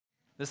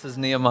This is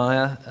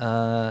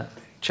Nehemiah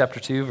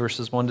chapter 2,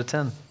 verses 1 to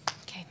 10.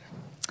 Okay.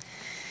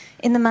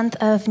 In the month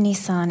of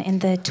Nisan, in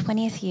the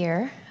 20th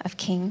year of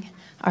King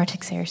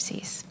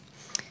Artaxerxes,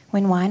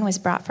 when wine was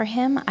brought for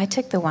him, I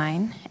took the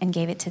wine and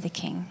gave it to the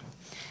king.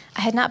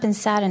 I had not been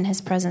sad in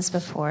his presence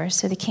before,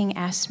 so the king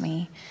asked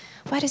me,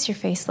 "Why does your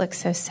face look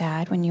so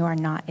sad when you are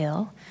not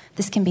ill?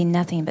 This can be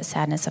nothing but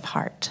sadness of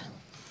heart."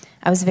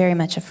 I was very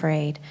much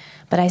afraid,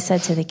 but I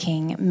said to the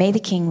king, "May the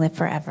king live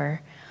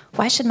forever.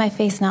 Why should my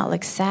face not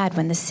look sad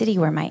when the city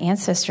where my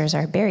ancestors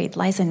are buried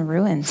lies in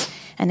ruins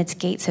and its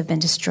gates have been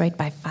destroyed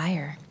by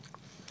fire?"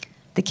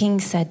 The king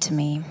said to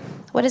me,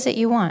 "What is it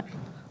you want?"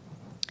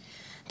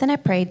 Then I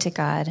prayed to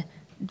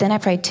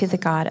the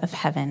God of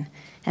heaven,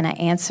 and I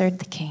answered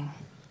the king,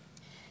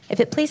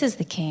 "If it pleases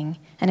the king,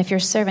 and if your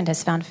servant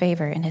has found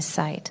favor in his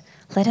sight,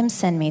 let him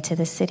send me to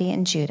the city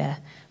in Judah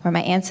where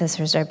my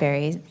ancestors are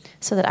buried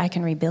so that I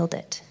can rebuild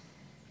it."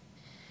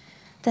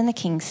 Then the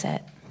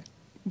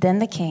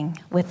king,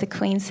 with the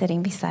queen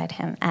sitting beside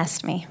him,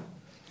 asked me,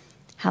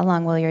 "How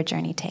long will your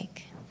journey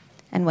take?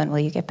 And when will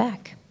you get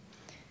back?"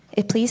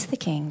 It pleased the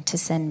king to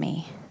send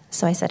me,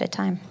 so I set a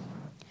time.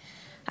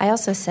 I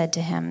also said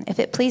to him, "If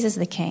it pleases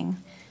the king,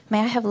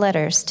 may I have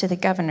letters to the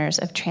governors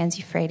of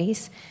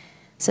Trans-Euphrates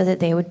so that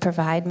they would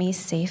provide me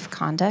safe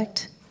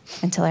conduct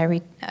until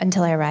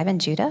I arrive in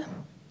Judah?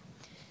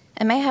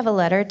 And may I have a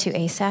letter to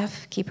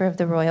Asaph, keeper of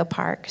the royal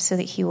park, so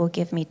that he will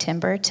give me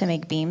timber to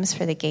make beams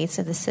for the gates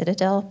of the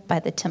citadel by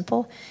the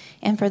temple,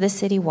 and for the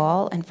city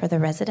wall, and for the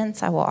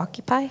residence I will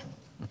occupy?"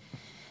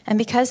 And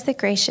because the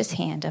gracious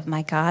hand of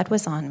my God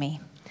was on me,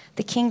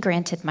 the king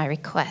granted my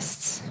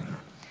requests.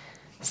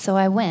 So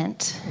I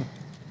went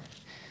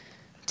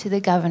to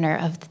the governor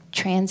of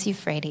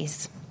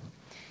Trans-Euphrates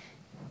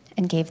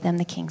and gave them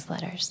the king's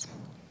letters.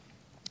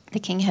 The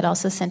king had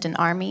also sent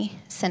army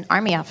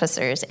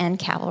officers and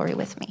cavalry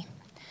with me.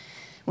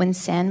 When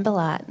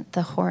Sanballat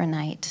the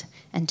Horonite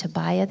and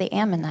Tobiah the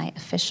Ammonite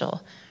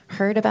official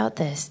heard about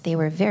this, they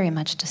were very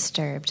much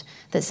disturbed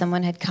that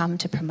someone had come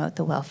to promote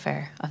the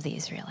welfare of the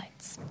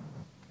Israelites.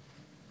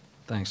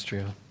 Thanks,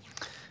 Drew.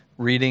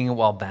 Reading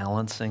while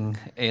balancing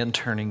and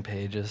turning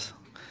pages.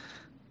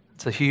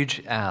 It's a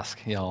huge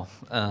ask, y'all.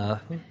 All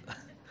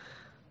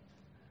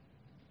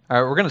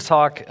right, we're going to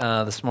talk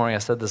this morning, I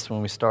said this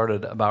when we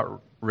started,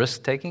 about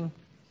risk-taking.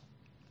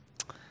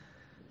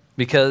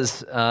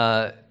 Because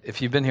if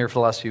you've been here for the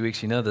last few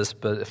weeks, you know this,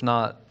 but if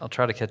not, I'll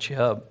try to catch you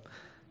up.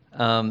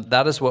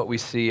 That is what we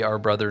see our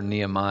brother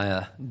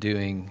Nehemiah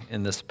doing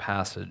in this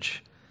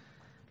passage.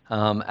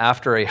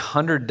 After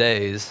 100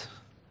 days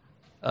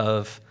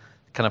of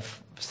kind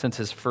of since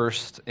his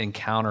first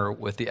encounter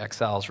with the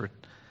exiles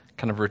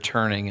kind of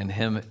returning and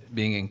him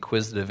being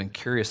inquisitive and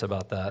curious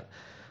about that,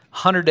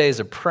 100 days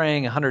of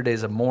praying, 100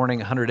 days of mourning,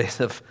 100 days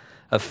of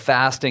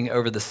fasting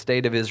over the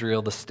state of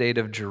Israel, the state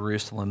of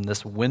Jerusalem,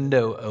 this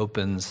window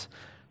opens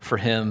for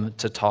him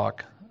to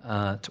talk.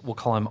 We'll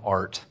call him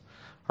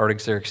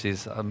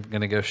Artaxerxes. I'm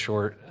going to go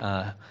short.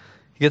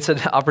 He gets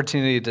an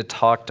opportunity to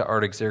talk to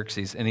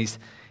Artaxerxes, and he's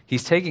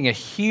taking a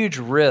huge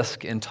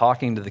risk in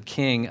talking to the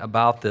king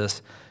about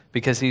this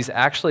because he's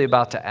actually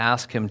about to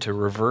ask him to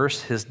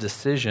reverse his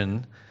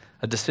decision,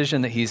 a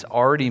decision that he's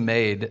already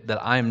made,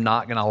 that I'm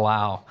not going to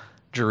allow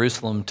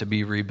Jerusalem to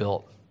be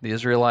rebuilt. The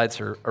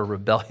Israelites are a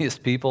rebellious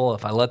people.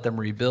 If I let them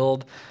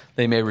rebuild,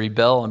 they may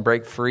rebel and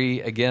break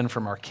free again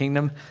from our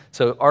kingdom.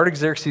 So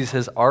Artaxerxes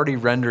has already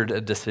rendered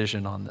a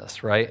decision on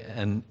this, right?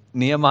 And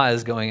Nehemiah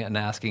is going and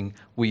asking,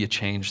 will you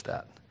change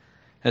that?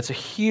 And it's a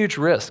huge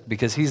risk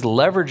because he's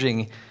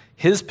leveraging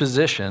his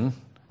position,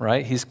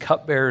 right? He's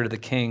cupbearer to the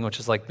king, which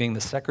is like being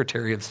the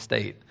secretary of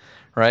state,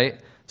 right?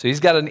 So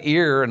he's got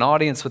an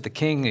audience with the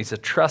king. He's a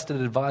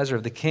trusted advisor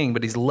of the king,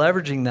 but he's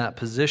leveraging that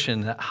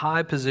position, that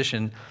high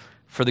position,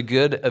 for the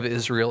good of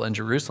Israel and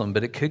Jerusalem,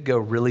 but it could go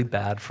really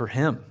bad for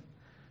him,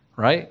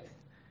 right?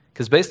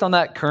 Because based on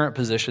that current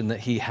position that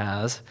he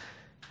has,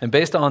 and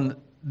based on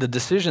the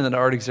decision that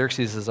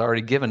Artaxerxes has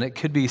already given, it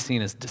could be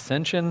seen as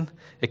dissension,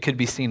 it could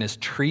be seen as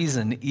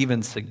treason,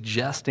 even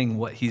suggesting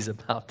what he's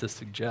about to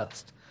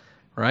suggest,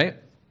 right?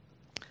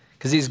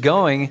 Because he's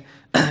going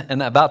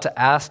and about to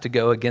ask to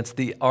go against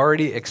the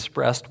already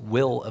expressed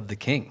will of the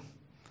king.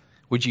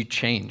 Would you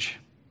change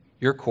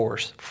your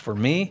course for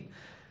me,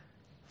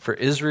 for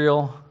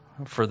Israel,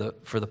 for the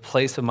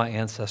place of my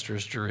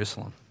ancestors,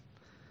 Jerusalem?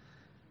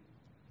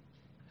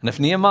 And if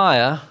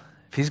Nehemiah,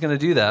 if he's going to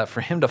do that, for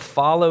him to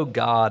follow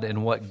God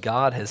and what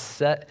God has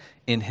set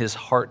in his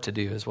heart to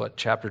do, is what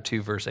chapter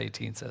 2, verse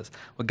 18 says.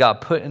 What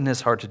God put in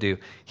his heart to do,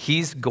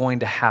 he's going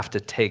to have to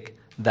take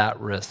that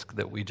risk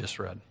that we just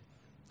read.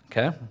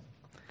 Okay?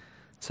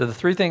 So the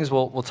three things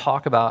we'll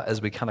talk about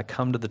as we kind of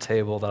come to the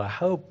table that I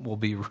hope will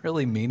be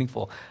really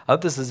meaningful. I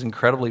hope this is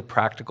incredibly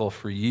practical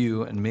for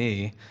you and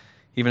me,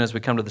 even as we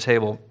come to the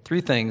table.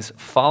 Three things: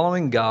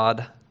 following God.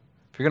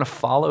 If you're going to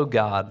follow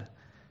God,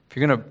 if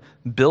you're going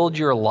to build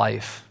your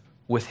life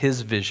with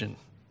his vision,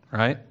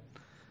 right?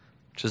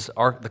 Which is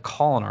the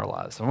call in our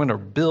lives. I'm going to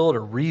build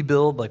or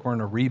rebuild, like we're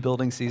in a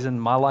rebuilding season,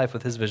 my life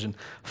with his vision.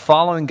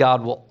 Following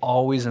God will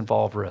always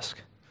involve risk.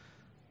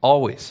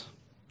 always.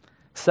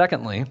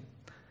 Secondly,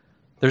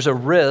 there's a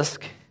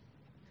risk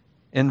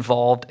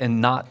involved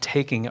in not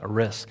taking a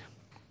risk.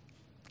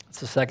 That's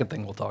the second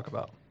thing we'll talk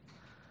about.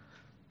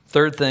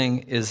 Third thing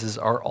is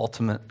our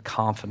ultimate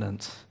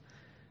confidence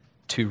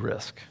to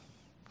risk,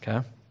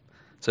 okay?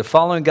 So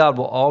following God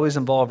will always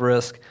involve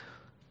risk.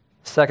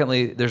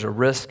 Secondly, there's a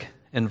risk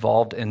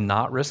involved in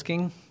not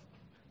risking.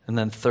 And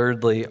then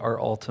thirdly, our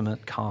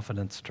ultimate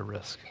confidence to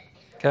risk,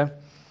 okay?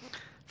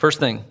 First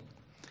thing,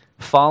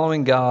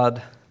 following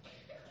God,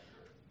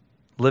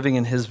 living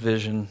in his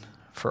vision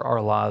for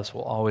our lives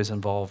will always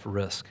involve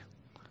risk.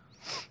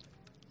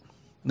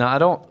 Now, I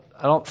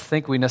don't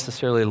think we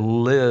necessarily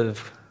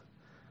live,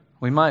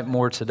 we might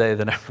more today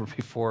than ever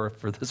before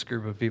for this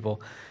group of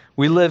people.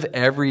 We live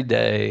every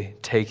day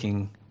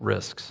taking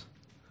risks,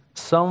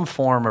 some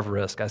form of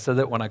risk. I said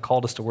that when I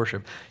called us to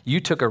worship. You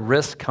took a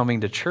risk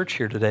coming to church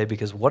here today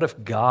because what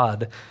if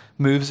God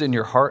moves in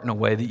your heart in a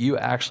way that you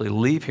actually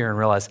leave here and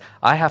realize,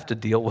 I have to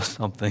deal with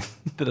something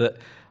that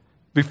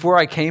before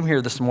I came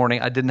here this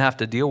morning, I didn't have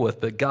to deal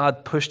with, but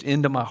God pushed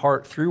into my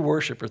heart through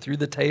worship or through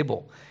the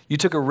table. You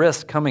took a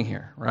risk coming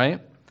here, right?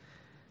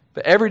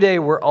 But every day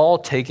we're all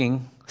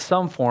taking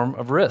some form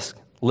of risk,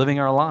 living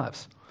our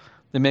lives.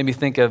 It made me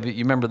think of,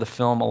 you remember the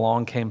film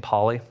Along Came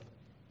Polly?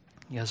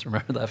 You guys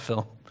remember that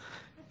film?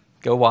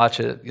 Go watch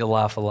it. You'll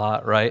laugh a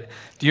lot, right?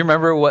 Do you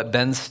remember what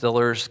Ben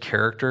Stiller's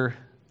character,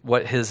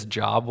 what his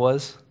job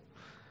was?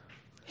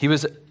 He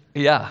was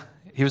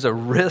a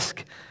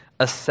risk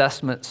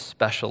assessment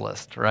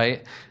specialist,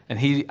 right?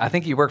 And I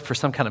think he worked for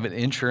some kind of an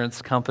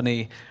insurance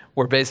company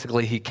where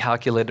basically he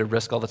calculated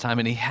risk all the time,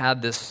 and he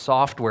had this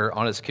software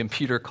on his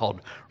computer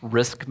called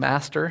Risk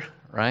Master,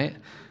 right?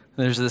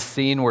 And there's this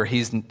scene where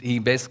he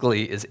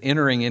basically is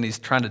entering in, he's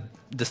trying to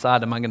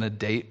decide, am I going to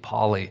date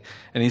Polly?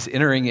 And he's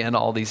entering in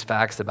all these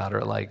facts about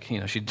her, like,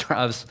 she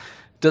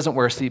doesn't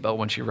wear a seatbelt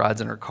when she rides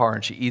in her car,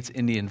 and she eats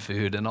Indian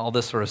food and all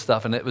this sort of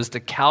stuff. And it was to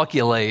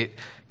calculate,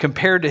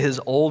 compared to his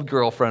old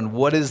girlfriend,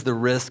 what is the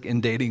risk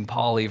in dating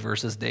Polly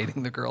versus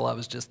dating the girl I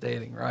was just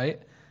dating, right?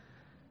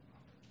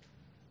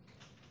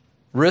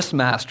 Risk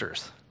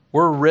masters.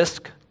 We're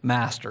risk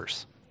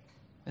masters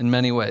in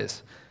many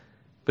ways.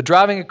 But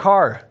driving a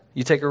car,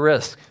 you take a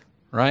risk,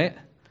 right?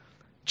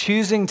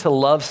 Choosing to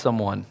love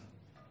someone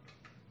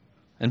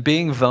and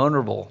being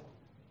vulnerable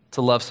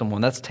to love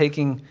someone, that's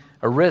taking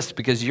a risk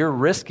because you're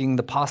risking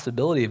the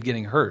possibility of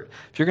getting hurt.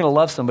 If you're going to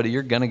love somebody,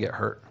 you're going to get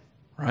hurt,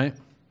 right?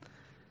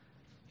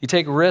 You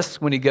take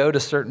risks when you go to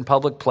certain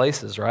public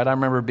places, right? I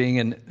remember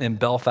being in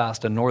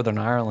Belfast in Northern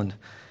Ireland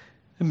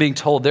and being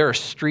told there are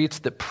streets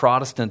that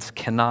Protestants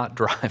cannot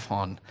drive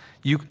on.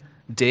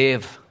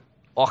 Dave,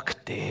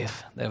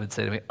 they would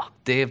say to me,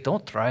 Dave,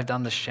 don't drive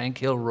down the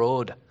Shankill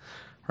Road,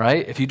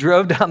 right? If you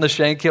drove down the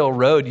Shankill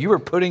Road, you were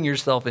putting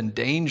yourself in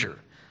danger,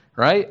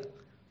 right?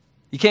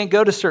 You can't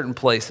go to certain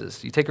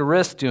places. You take a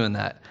risk doing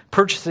that.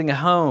 Purchasing a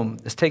home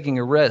is taking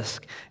a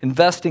risk.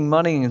 Investing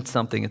money in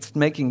something, it's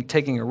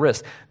taking a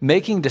risk.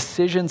 Making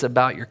decisions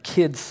about your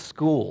kids'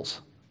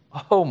 schools.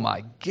 Oh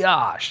my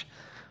gosh.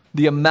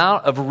 The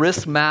amount of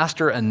risk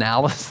master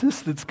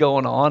analysis that's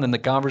going on in the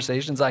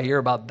conversations I hear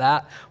about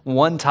that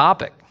one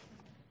topic,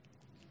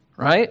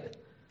 right?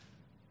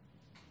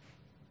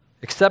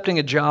 Accepting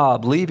a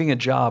job, leaving a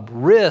job,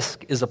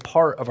 risk is a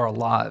part of our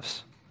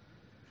lives.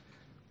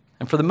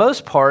 And for the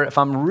most part, if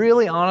I'm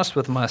really honest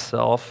with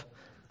myself,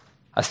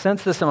 I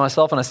sense this in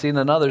myself and I see it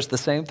in others, the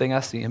same thing I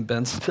see in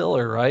Ben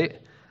Stiller,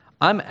 right?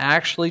 I'm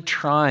actually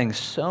trying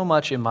so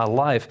much in my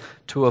life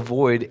to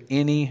avoid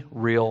any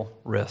real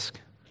risk,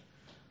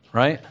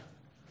 right?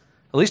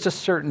 At least a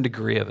certain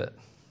degree of it.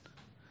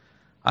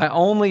 I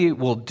only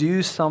will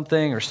do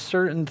something or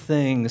certain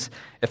things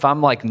if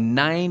I'm like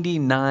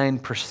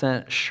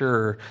 99%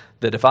 sure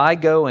that if I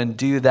go and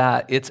do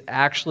that, it's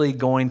actually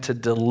going to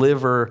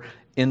deliver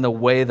in the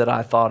way that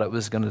I thought it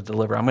was going to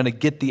deliver. I'm going to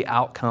get the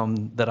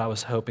outcome that I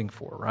was hoping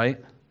for,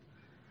 right?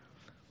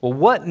 Well,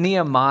 what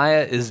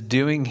Nehemiah is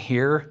doing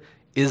here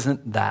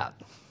isn't that.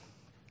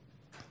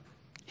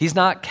 He's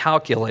not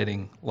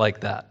calculating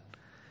like that.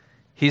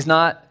 He's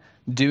not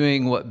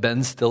doing what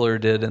Ben Stiller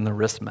did in The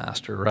Risk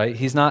Master, right?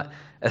 He's not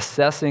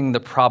assessing the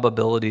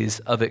probabilities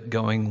of it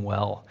going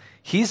well.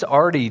 He's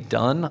already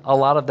done a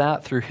lot of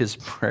that through his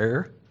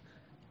prayer,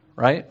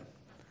 right?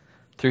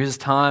 Through his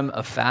time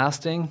of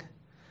fasting,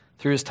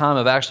 through his time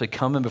of actually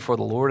coming before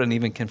the Lord and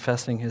even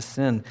confessing his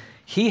sin.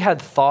 He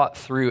had thought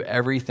through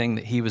everything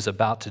that he was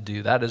about to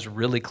do. That is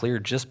really clear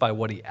just by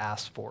what he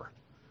asked for,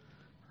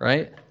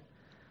 right?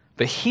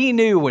 But he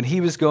knew when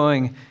he was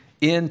going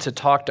in to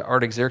talk to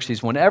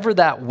Artaxerxes, whenever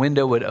that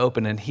window would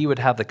open and he would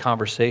have the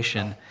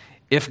conversation,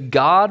 if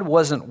God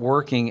wasn't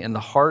working in the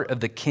heart of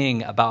the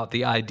king about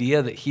the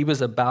idea that he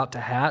was about to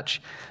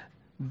hatch,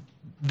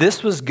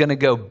 this was going to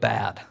go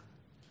bad.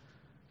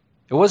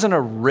 It wasn't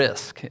a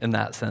risk in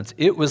that sense.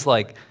 It was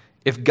like,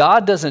 if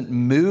God doesn't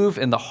move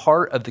in the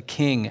heart of the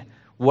king,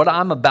 what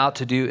I'm about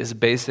to do is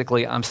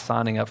basically I'm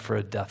signing up for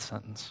a death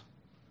sentence.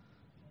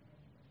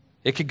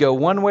 It could go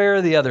one way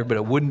or the other, but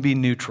it wouldn't be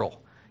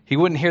neutral. He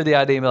wouldn't hear the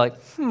idea and be like,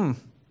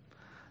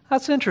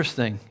 That's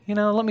interesting.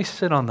 Let me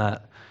sit on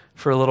that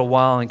for a little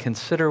while and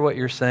consider what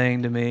you're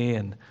saying to me.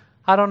 And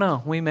I don't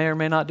know, we may or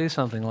may not do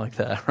something like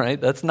that, right?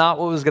 That's not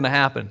what was going to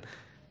happen.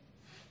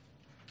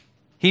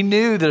 He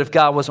knew that if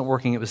God wasn't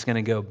working, it was going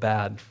to go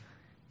bad.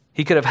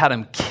 He could have had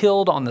him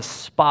killed on the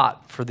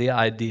spot for the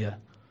idea.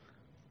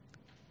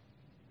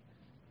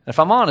 If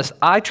I'm honest,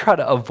 I try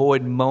to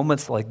avoid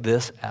moments like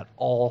this at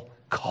all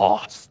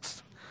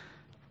costs.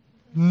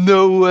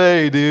 No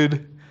way,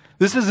 dude.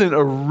 This isn't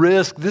a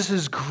risk. This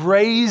is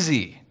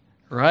crazy,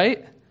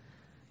 right?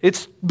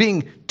 It's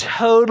being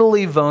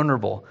totally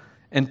vulnerable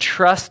and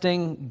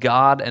trusting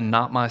God and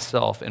not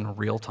myself in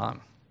real time.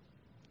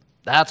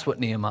 That's what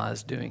Nehemiah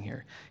is doing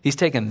here. He's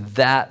taken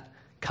that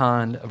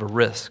kind of a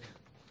risk.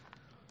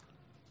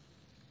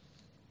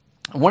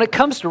 When it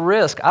comes to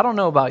risk, I don't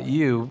know about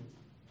you,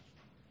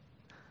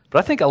 but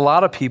I think a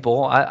lot of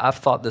people, I've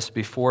thought this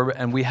before,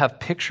 and we have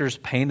pictures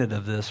painted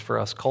of this for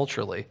us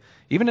culturally.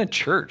 Even in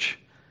church,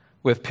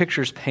 we have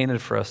pictures painted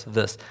for us of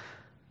this.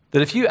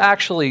 That if you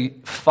actually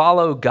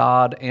follow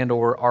God and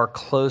or are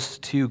close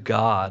to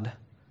God,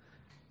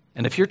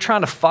 and if you're trying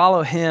to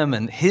follow him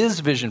and his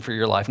vision for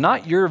your life,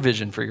 not your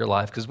vision for your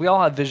life, because we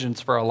all have visions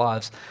for our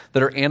lives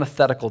that are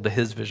antithetical to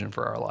his vision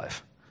for our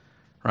life,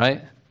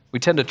 right? We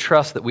tend to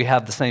trust that we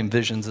have the same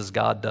visions as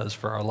God does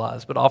for our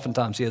lives, but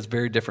oftentimes he has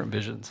very different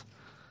visions.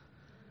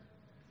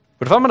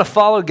 But if I'm going to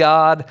follow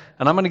God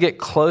and I'm going to get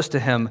close to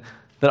him,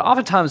 that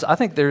oftentimes I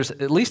think there's,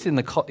 at least in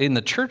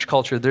the church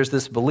culture, there's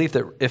this belief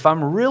that if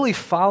I'm really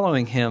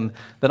following him,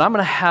 that I'm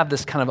going to have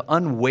this kind of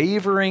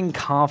unwavering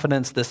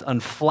confidence, this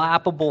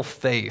unflappable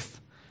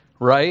faith,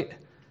 right?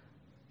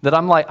 That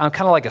I'm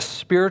kind of like a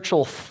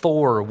spiritual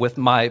Thor with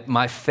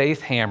my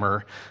faith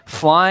hammer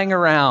flying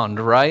around,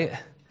 right?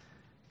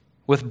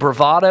 With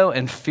bravado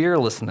and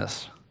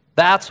fearlessness.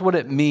 That's what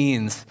it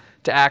means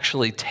to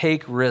actually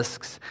take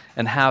risks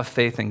and have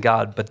faith in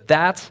God. But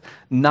that's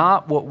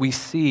not what we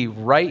see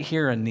right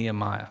here in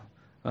Nehemiah.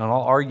 And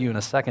I'll argue in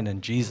a second in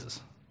Jesus.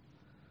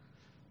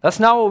 That's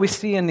not what we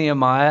see in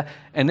Nehemiah,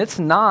 and it's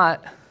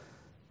not,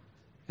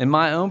 in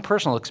my own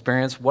personal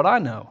experience, what I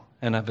know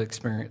and have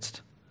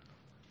experienced.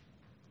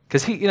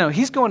 Because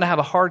he's going to have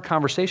a hard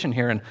conversation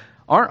here, and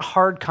aren't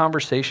hard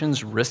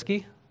conversations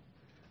risky?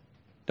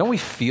 Don't we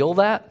feel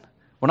that?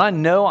 When I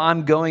know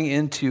I'm going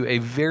into a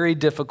very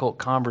difficult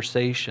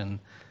conversation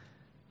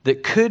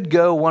that could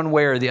go one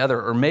way or the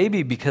other, or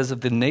maybe because of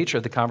the nature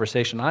of the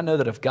conversation, I know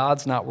that if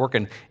God's not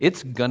working,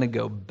 it's going to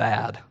go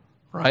bad,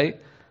 right?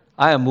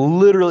 I am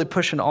literally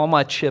pushing all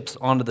my chips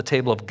onto the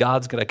table of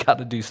God's got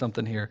to do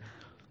something here.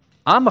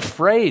 I'm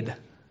afraid.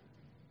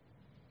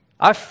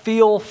 I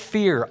feel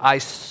fear. I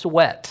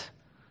sweat,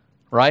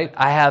 right?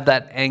 I have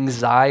that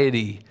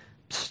anxiety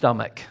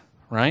stomach,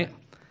 right?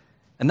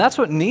 And that's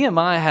what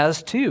Nehemiah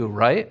has too,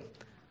 right?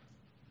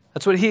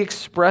 That's what he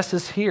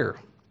expresses here.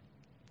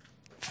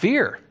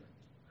 Fear.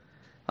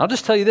 I'll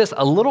just tell you this,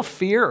 a little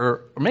fear,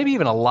 or maybe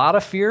even a lot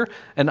of fear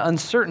and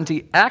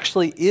uncertainty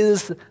actually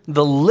is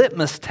the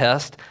litmus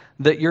test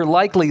that you're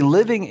likely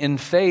living in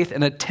faith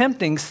and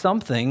attempting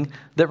something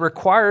that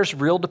requires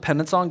real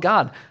dependence on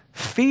God.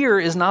 Fear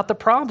is not the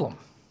problem.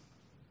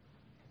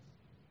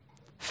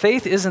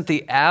 Faith isn't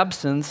the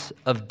absence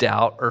of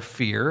doubt or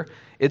fear.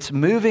 It's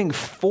moving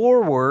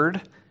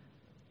forward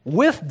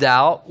with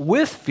doubt,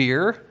 with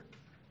fear,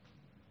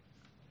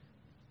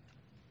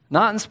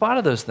 not in spite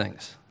of those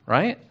things,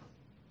 right?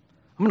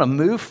 I'm going to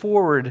move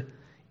forward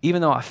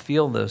even though I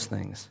feel those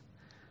things.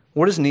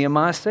 What does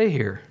Nehemiah say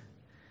here?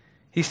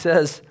 He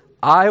says,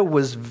 I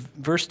was,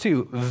 verse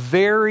 2,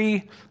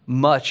 very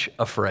much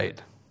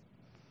afraid.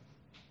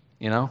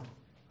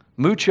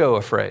 Mucho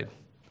afraid,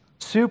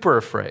 super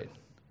afraid.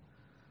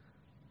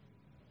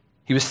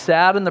 He was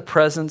sad in the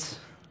presence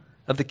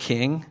of the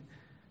king,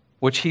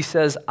 which he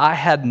says, I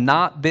had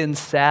not been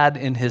sad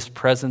in his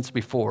presence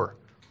before.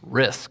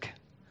 Risk.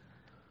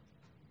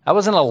 That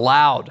wasn't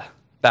allowed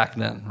back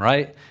then,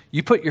 right?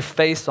 You put your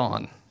face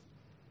on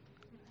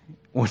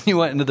when you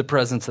went into the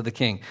presence of the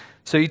king.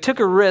 So he took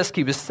a risk.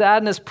 He was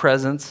sad in his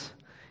presence.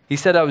 He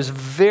said, I was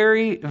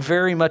very,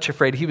 very much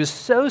afraid. He was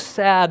so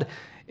sad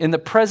in the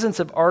presence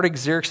of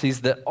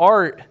Artaxerxes that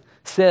Art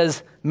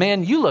says,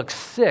 man, you look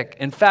sick.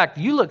 In fact,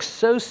 you look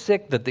so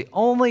sick that the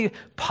only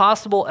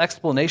possible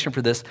explanation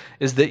for this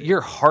is that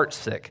you're heart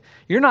sick.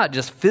 You're not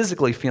just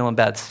physically feeling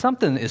bad.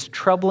 Something is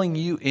troubling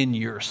you in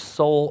your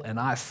soul, and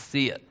I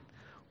see it.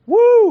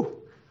 Woo!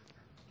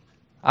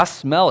 I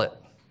smell it.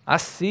 I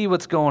see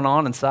what's going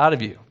on inside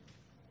of you.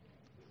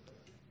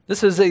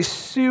 This is a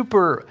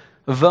super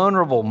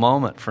vulnerable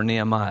moment for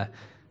Nehemiah.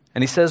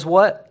 And he says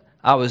what?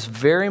 I was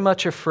very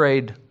much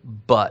afraid,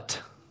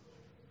 but.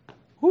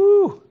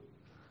 Woo!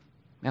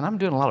 Man, I'm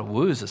doing a lot of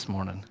woos this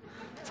morning.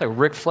 It's like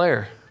Ric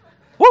Flair.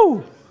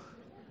 Woo!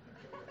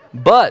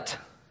 But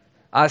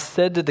I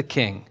said to the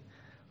king,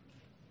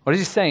 what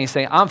is he saying? He's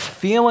saying, I'm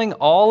feeling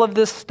all of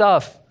this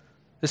stuff.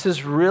 This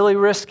is really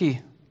risky.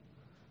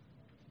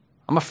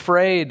 I'm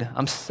afraid.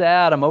 I'm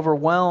sad. I'm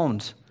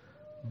overwhelmed.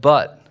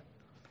 But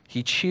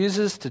he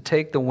chooses to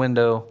take the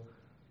window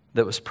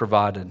that was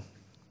provided.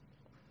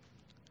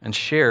 and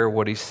share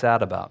what he's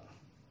sad about.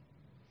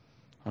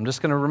 I'm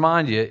just going to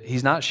remind you,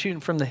 he's not shooting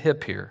from the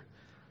hip here.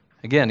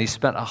 Again, he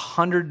spent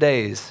 100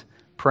 days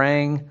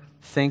praying,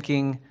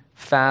 thinking,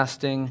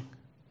 fasting,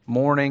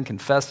 mourning,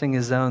 confessing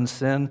his own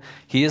sin.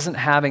 He isn't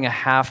having a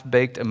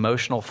half-baked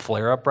emotional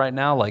flare-up right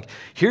now, like,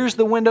 here's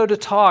the window to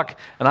talk,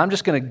 and I'm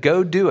just going to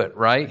go do it,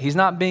 right? He's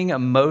not being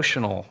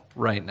emotional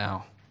right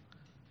now.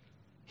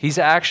 He's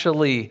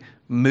actually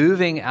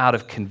moving out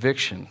of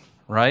conviction,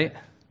 right?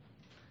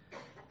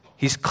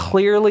 He's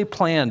clearly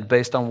planned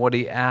based on what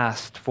he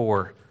asked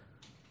for.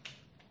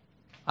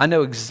 I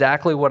know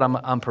exactly what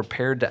I'm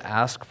prepared to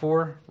ask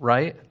for,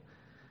 right?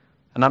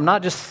 And I'm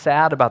not just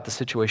sad about the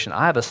situation.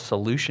 I have a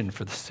solution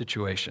for the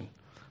situation.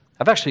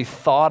 I've actually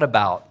thought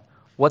about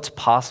what's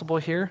possible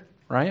here,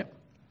 right?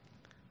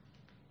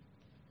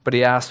 But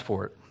he asked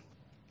for it.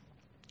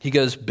 He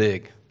goes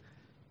big.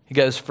 He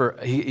goes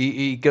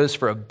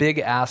for a big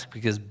ask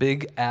because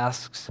big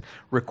asks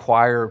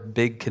require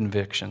big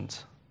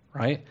convictions,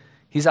 right?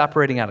 He's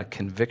operating out of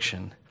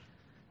conviction.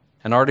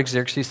 And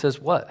Artaxerxes says,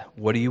 what?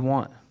 What do you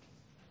want?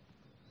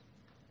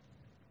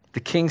 The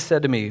king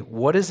said to me,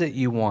 what is it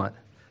you want?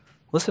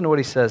 Listen to what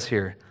he says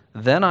here.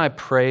 Then I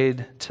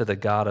prayed to the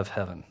God of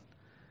heaven,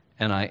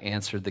 and I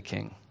answered the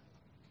king.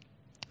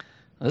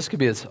 Now, this could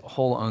be its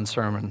whole own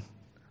sermon,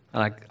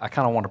 and I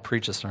kind of want to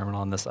preach a sermon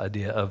on this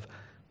idea of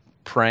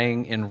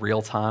praying in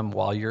real time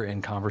while you're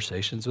in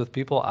conversations with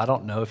people. I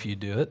don't know if you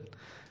do it,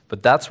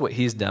 but that's what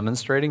he's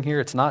demonstrating here.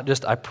 It's not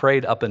just I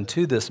prayed up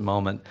into this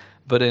moment,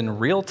 but in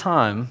real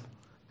time,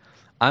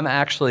 I'm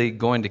actually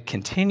going to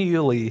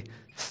continually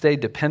stay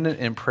dependent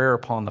in prayer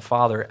upon the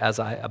Father as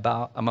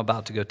I'm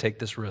about to go take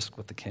this risk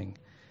with the king.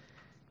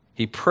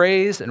 He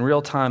prays in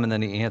real time, and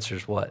then he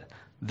answers what?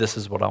 This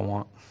is what I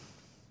want.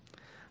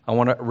 I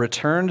want to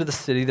return to the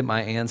city that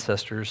my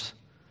ancestors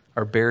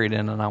are buried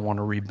in, and I want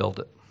to rebuild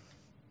it.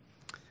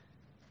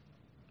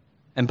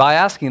 And by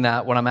asking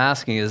that, what I'm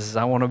asking is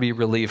I want to be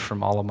relieved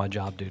from all of my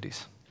job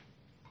duties.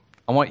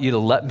 I want you to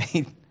let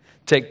me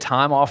take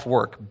time off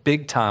work,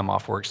 big time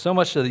off work, so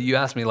much so that you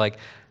ask me, like,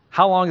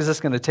 how long is this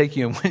going to take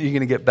you and when are you going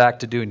to get back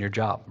to doing your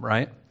job,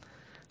 right?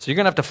 So you're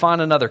going to have to find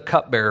another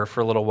cupbearer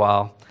for a little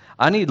while.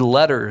 I need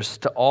letters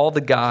to all the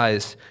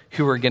guys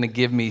who are going to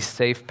give me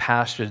safe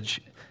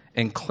passage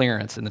and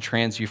clearance in the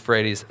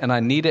Trans-Euphrates, and I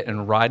need it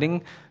in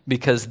writing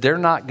because they're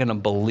not going to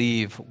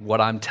believe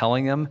what I'm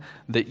telling them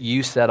that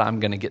you said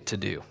I'm going to get to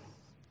do.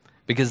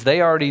 Because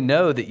they already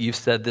know that you've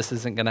said this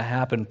isn't going to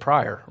happen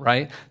prior,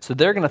 right? So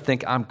they're going to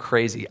think I'm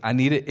crazy. I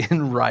need it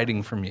in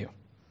writing from you.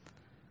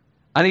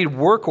 I need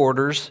work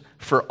orders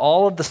for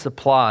all of the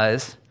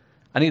supplies.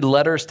 I need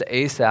letters to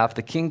Asaph,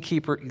 the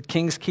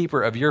king's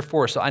keeper of your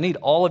force. So I need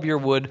all of your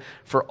wood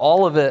for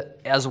all of it,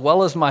 as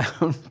well as my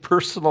own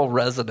personal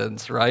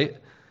residence, right?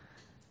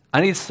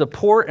 I need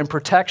support and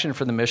protection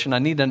for the mission. I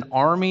need an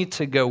army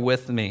to go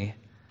with me,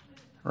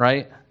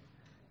 right?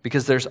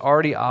 Because there's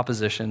already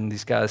opposition,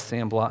 these guys,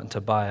 Sanballat and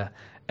Tobiah,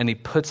 and he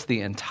puts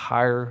the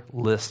entire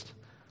list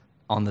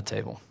on the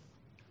table.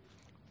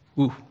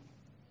 Ooh.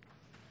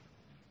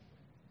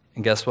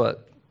 And guess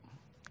what?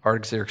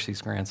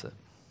 Artaxerxes grants it.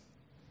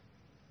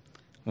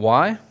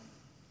 Why?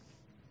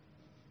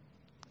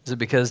 Is it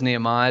because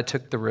Nehemiah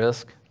took the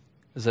risk?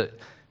 Is it,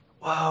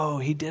 whoa,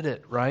 he did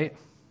it, right?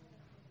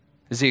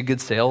 Is he a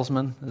good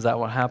salesman? Is that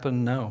what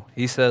happened? No.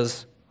 He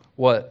says,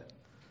 what?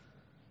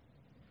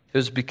 It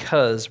was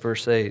because,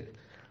 verse 8,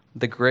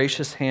 the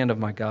gracious hand of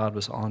my God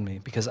was on me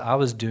because I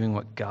was doing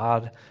what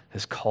God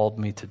has called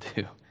me to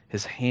do.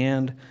 His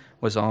hand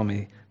was on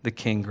me. The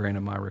king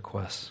granted my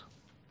requests.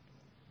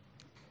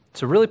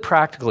 So really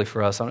practically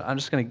for us, we're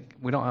not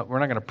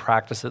going to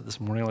practice it this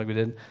morning like we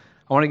did.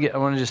 I want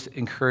to just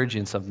encourage you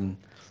in something.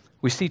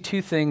 We see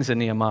two things in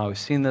Nehemiah. We've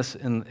seen this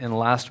in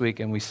last week,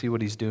 and we see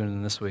what he's doing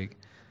in this week.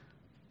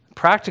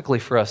 Practically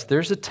for us,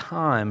 there's a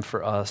time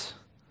for us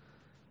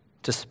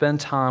to spend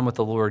time with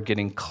the Lord,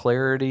 getting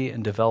clarity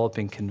and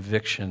developing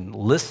conviction,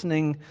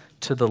 listening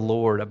to the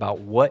Lord about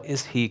what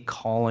is he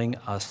calling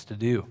us to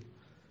do.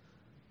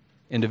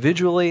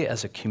 Individually,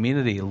 as a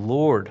community,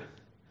 Lord,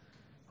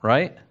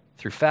 right?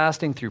 Through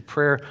fasting, through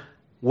prayer,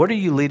 what are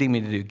you leading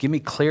me to do? Give me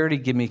clarity,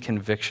 give me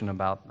conviction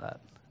about that,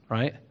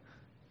 right?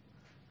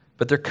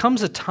 But there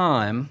comes a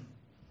time,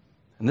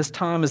 and this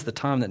time is the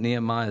time that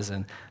Nehemiah is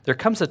in, there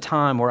comes a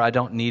time where I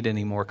don't need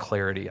any more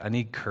clarity. I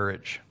need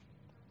courage.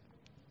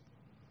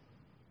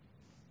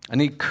 I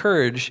need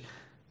courage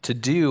to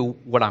do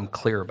what I'm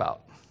clear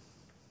about,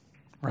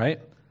 right?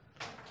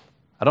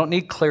 I don't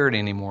need clarity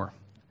anymore.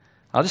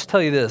 I'll just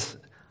tell you this,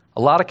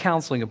 a lot of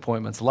counseling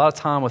appointments, a lot of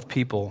time with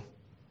people,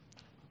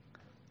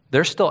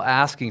 they're still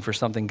asking for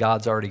something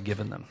God's already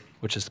given them,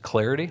 which is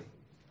clarity.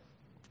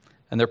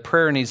 And their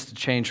prayer needs to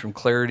change from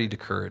clarity to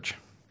courage,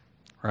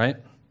 right?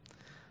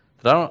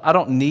 But I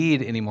don't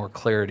need any more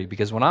clarity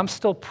because when I'm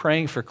still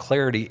praying for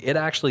clarity,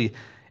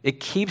 it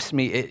keeps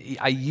me,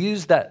 I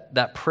use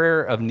that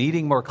prayer of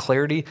needing more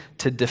clarity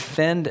to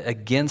defend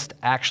against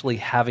actually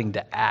having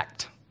to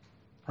act,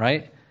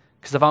 right?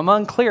 Because if I'm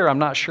unclear, I'm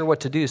not sure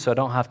what to do, so I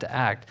don't have to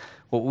act.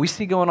 What we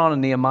see going on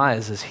in Nehemiah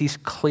is he's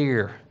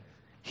clear.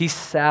 He's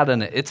sat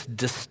in it. It's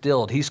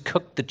distilled. He's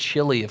cooked the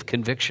chili of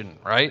conviction,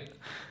 right?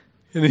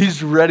 And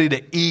he's ready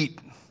to eat.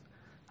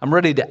 I'm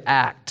ready to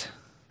act.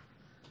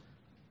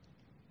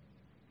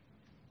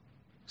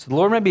 So the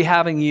Lord may be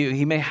having you,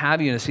 he may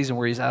have you in a season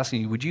where he's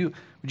asking you, would you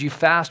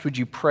fast, would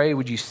you pray,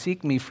 would you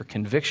seek me for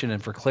conviction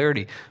and for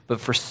clarity?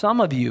 But for some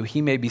of you, he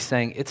may be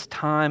saying, it's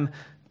time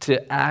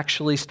to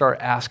actually start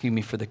asking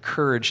me for the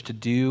courage to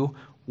do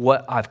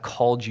what I've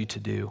called you to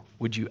do.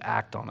 Would you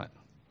act on it?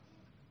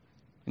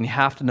 And you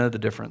have to know the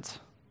difference.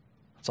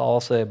 That's all I'll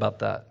say about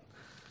that.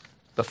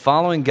 But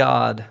following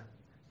God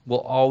will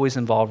always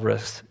involve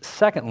risks.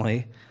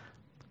 Secondly,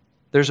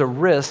 there's a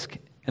risk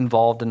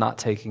involved in not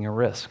taking a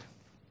risk.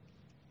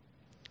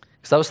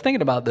 Because I was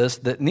thinking about this,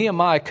 that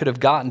Nehemiah could have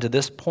gotten to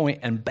this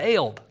point and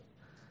bailed.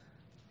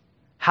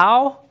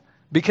 How?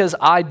 Because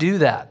I do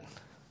that.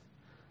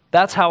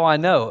 That's how I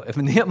know. If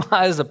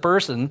Nehemiah is a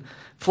person,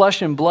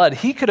 flesh and blood,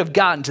 he could have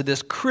gotten to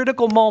this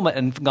critical moment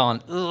and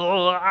gone,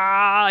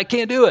 I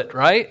can't do it,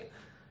 right?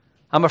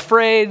 I'm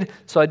afraid,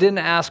 so I didn't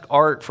ask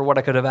Art for what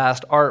I could have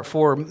asked Art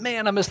for.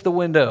 Man, I missed the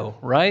window,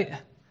 right?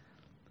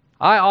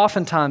 I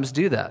oftentimes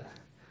do that.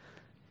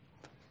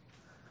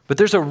 But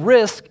there's a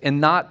risk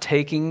in not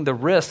taking the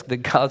risk that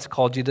God's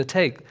called you to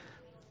take.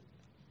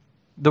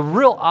 The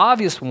real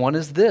obvious one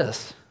is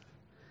this,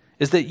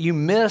 is that you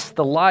miss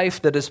the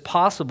life that is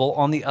possible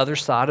on the other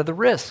side of the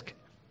risk,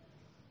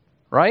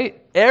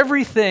 right?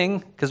 Everything,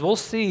 because we'll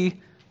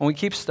see when we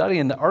keep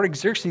studying, that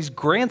Artaxerxes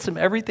grants him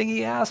everything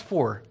he asked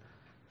for,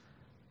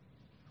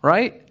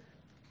 right?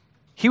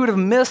 He would have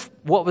missed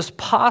what was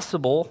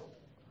possible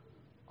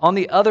on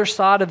the other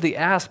side of the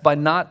ask by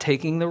not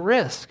taking the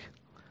risk.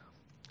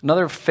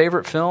 Another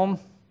favorite film,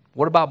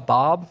 what about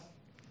Bob,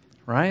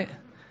 right?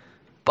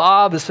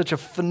 Bob is such a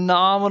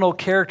phenomenal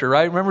character,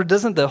 right? Remember,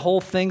 doesn't the whole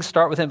thing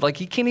start with him? Like,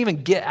 he can't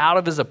even get out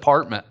of his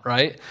apartment,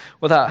 right?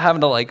 Without having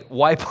to, like,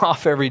 wipe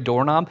off every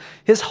doorknob.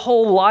 His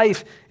whole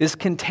life is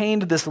contained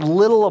to this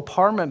little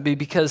apartment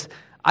because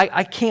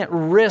I can't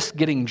risk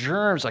getting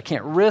germs. I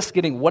can't risk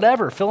getting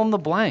whatever, fill in the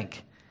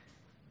blank.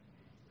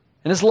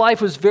 And his life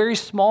was very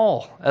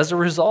small as a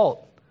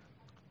result.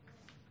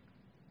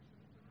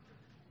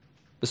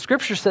 The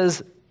scripture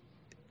says,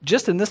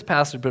 just in this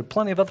passage, but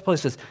plenty of other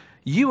places,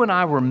 you and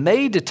I were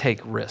made to take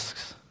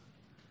risks,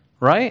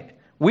 right?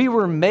 We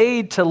were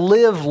made to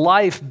live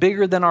life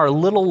bigger than our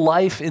little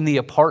life in the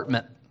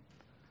apartment.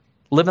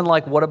 Living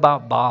like, what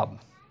about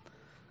Bob?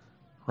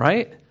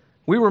 Right?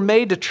 We were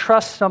made to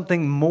trust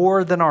something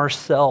more than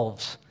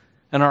ourselves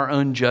and our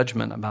own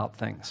judgment about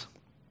things.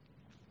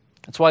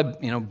 That's why,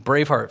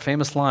 Braveheart,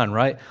 famous line,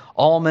 right?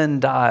 All men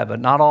die,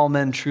 but not all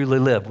men truly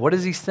live. What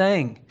is he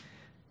saying?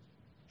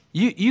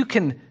 You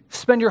can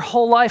spend your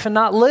whole life and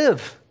not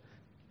live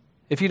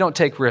if you don't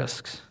take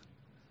risks.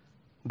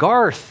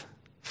 Garth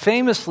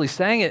famously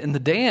sang it in the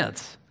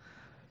dance.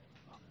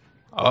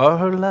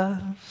 Our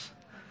lives,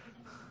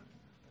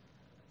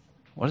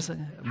 what is it?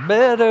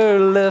 Better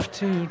left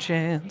to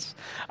chance.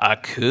 I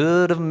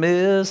could have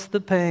missed the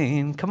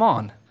pain. Come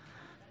on.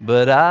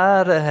 But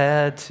I'd have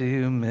had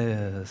to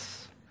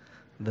miss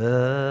the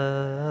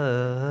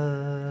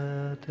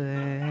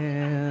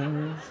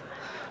dance.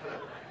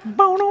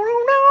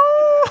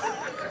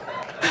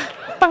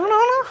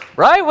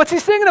 Right? What's he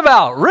singing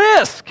about?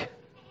 Risk.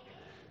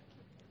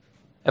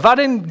 If I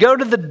didn't go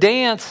to the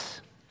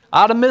dance,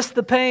 I'd have missed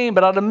the pain,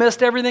 but I'd have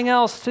missed everything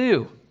else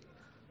too.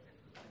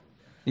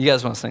 You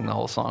guys want to sing the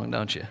whole song,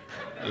 don't you?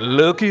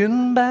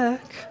 Looking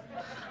back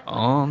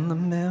on the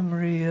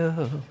memory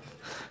of...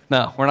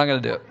 No, we're not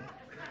going to do it.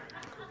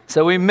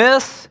 So we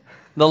miss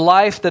the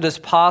life that is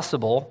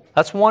possible.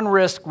 That's one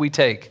risk we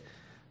take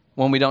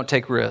when we don't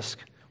take risk.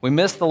 We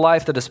miss the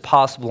life that is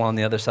possible on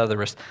the other side of the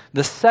risk.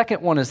 The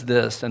second one is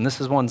this, and this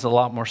is one's a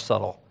lot more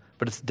subtle,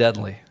 but it's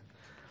deadly.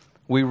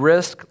 We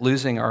risk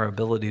losing our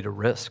ability to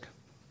risk.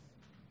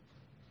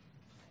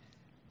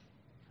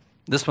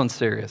 This one's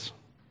serious.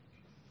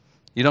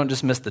 You don't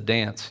just miss the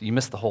dance, you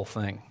miss the whole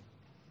thing.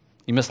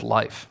 You miss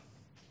life.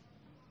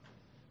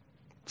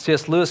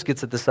 C.S. Lewis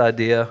gets at this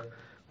idea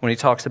when he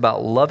talks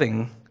about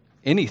loving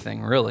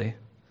anything, really.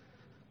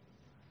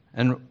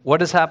 And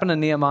what has happened in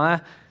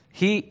Nehemiah?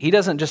 He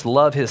doesn't just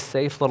love his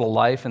safe little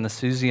life in the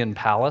Susian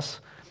palace.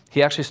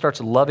 He actually starts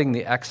loving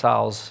the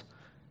exiles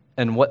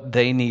and what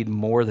they need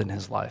more than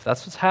his life.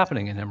 That's what's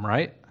happening in him,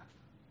 right?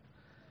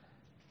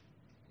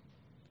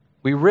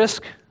 We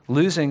risk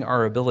losing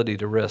our ability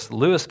to risk.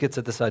 Lewis gets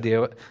at this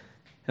idea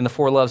in the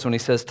Four Loves when he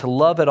says, to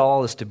love at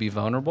all is to be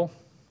vulnerable.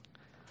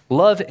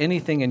 Love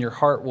anything in your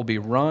heart will be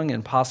wrung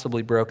and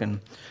possibly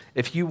broken.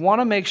 If you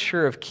want to make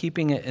sure of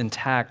keeping it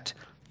intact,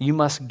 you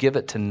must give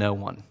it to no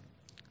one.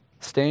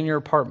 Stay in your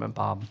apartment,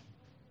 Bob.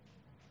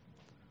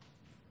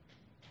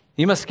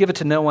 You must give it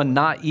to no one,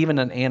 not even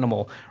an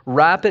animal.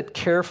 Wrap it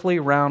carefully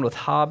around with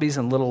hobbies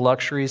and little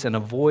luxuries and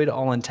avoid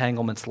all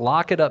entanglements.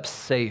 Lock it up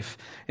safe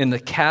in the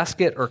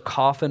casket or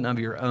coffin of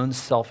your own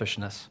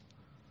selfishness.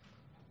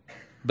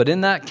 But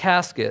in that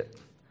casket,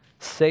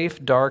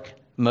 safe, dark,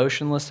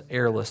 motionless,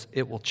 airless,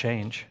 it will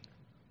change.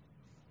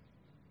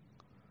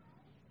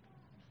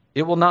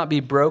 It will not be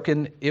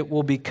broken, it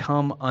will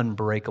become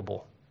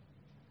unbreakable,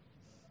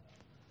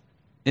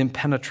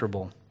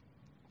 impenetrable,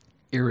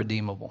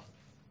 irredeemable.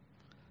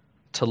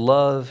 To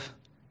love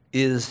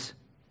is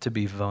to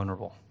be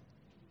vulnerable.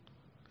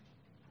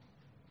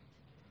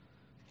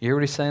 You hear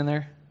what he's saying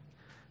there?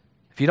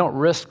 If you don't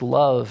risk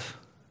love,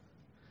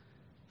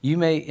 you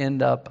may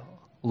end up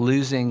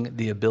losing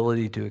the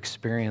ability to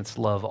experience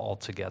love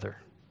altogether.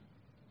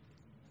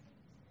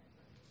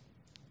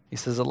 He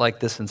says it like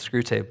this in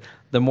Screwtape.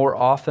 The more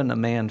often a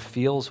man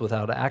feels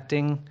without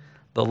acting,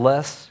 the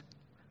less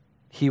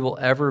he will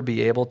ever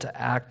be able to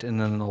act,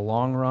 and in the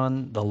long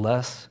run, the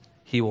less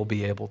he will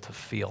be able to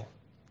feel.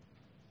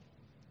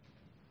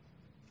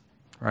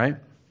 Right?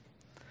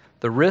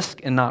 The risk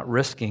in not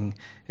risking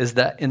is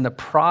that in the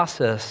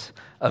process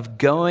of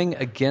going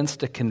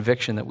against a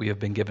conviction that we have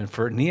been given,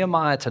 for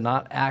Nehemiah to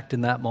not act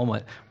in that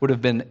moment would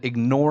have been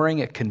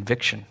ignoring a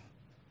conviction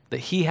that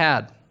he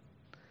had.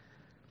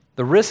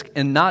 The risk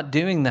in not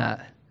doing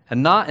that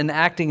and not in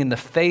acting in the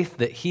faith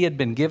that he had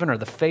been given or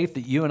the faith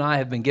that you and I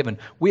have been given,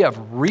 we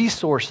have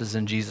resources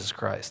in Jesus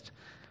Christ.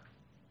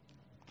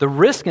 The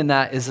risk in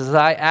that is that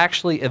I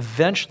actually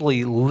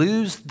eventually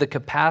lose the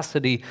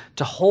capacity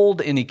to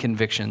hold any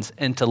convictions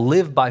and to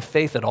live by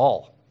faith at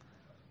all.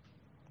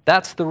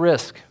 That's the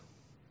risk.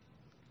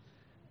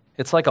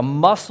 It's like a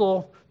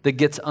muscle that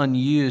gets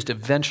unused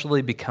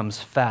eventually becomes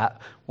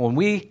fat. When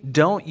we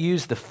don't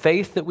use the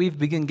faith that we've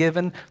been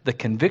given, the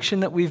conviction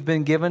that we've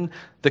been given,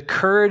 the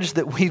courage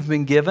that we've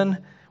been given,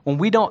 when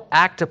we don't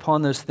act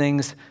upon those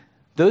things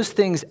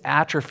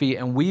atrophy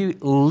and we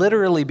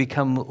literally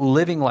become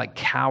living like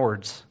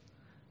cowards,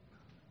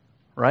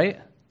 right?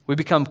 We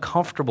become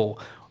comfortable.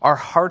 Our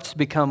hearts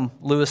become,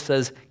 Lewis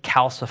says,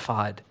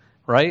 calcified,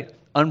 right?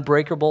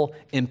 Unbreakable,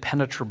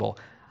 impenetrable.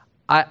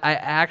 I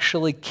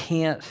actually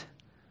can't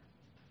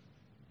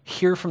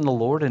hear from the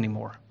Lord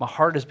anymore. My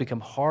heart has become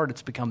hard.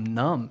 It's become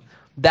numb.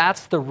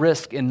 That's the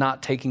risk in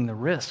not taking the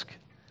risk.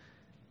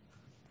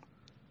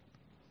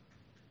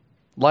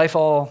 Life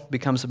all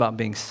becomes about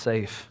being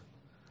safe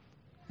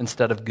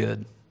instead of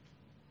good.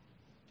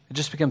 It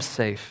just becomes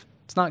safe.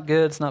 It's not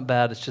good, it's not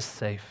bad, it's just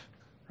safe,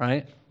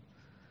 right?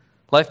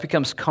 Life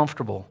becomes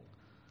comfortable.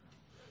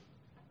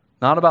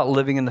 Not about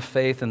living in the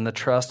faith and the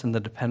trust and the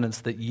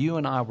dependence that you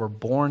and I were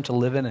born to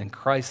live in and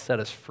Christ set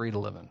us free to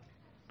live in.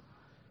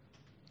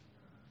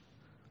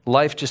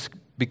 Life just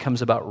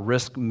becomes about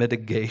risk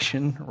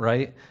mitigation,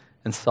 right?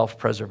 And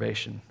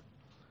self-preservation.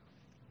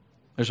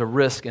 There's a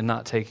risk in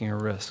not taking a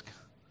risk.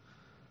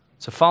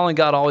 So following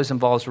God always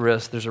involves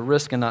risk. There's a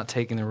risk in not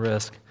taking the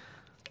risk.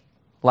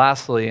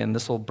 Lastly, and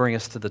this will bring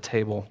us to the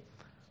table.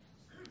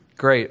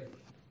 Great.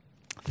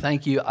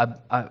 Thank you.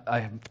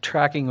 I'm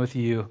tracking with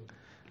you.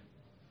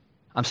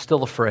 I'm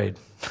still afraid.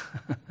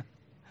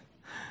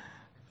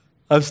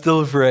 I'm still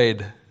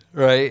afraid,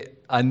 right?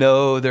 I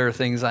know there are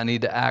things I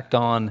need to act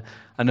on.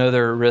 I know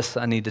there are risks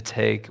I need to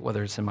take,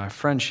 whether it's in my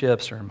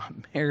friendships or in my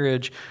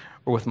marriage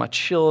or with my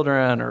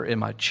children or in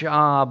my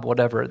job,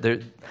 whatever.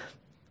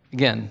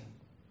 Again,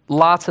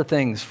 lots of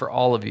things for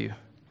all of you.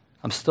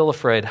 I'm still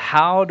afraid.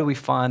 How do we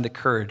find the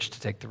courage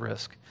to take the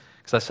risk?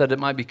 Because I said it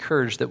might be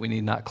courage that we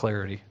need, not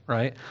clarity,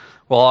 right?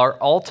 Well, our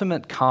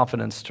ultimate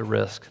confidence to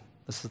risk,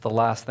 this is the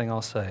last thing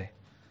I'll say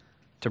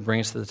to bring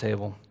us to the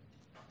table,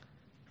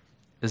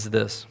 is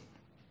this.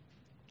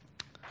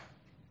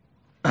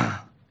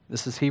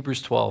 This is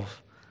Hebrews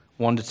 12,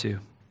 1-2.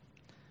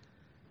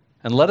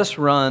 And let us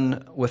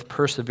run with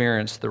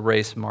perseverance the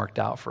race marked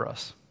out for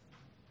us.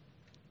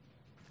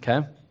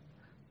 Okay?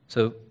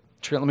 So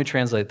let me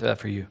translate that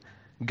for you.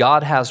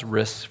 God has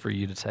risks for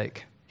you to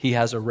take. He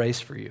has a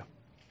race for you.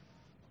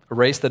 A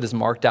race that is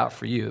marked out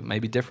for you. It may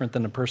be different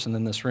than a person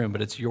in this room,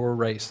 but it's your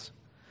race.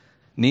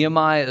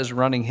 Nehemiah is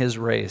running his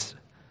race.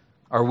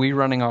 Are we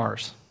running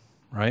ours?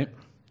 Right?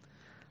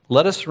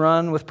 Let us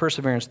run with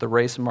perseverance the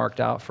race marked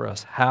out for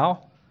us.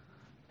 How?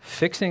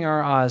 Fixing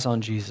our eyes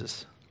on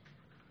Jesus.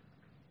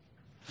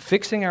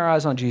 Fixing our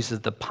eyes on Jesus,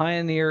 the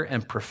pioneer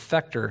and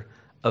perfecter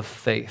of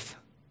faith.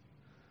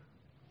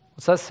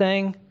 What's that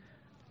saying?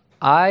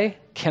 I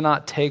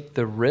cannot take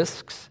the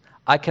risks.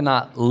 I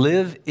cannot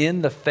live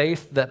in the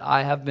faith that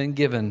I have been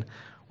given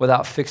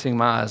without fixing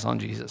my eyes on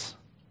Jesus.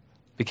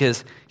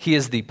 Because he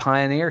is the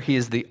pioneer, he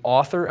is the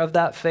author of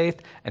that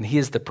faith, and he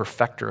is the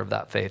perfecter of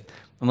that faith.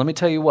 And let me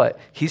tell you what,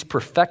 he's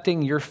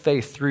perfecting your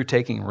faith through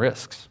taking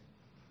risks.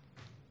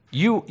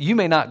 You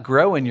may not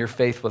grow in your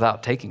faith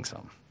without taking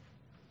some.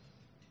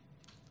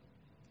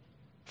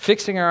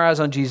 Fixing our eyes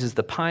on Jesus,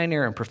 the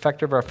pioneer and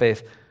perfecter of our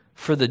faith,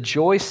 for the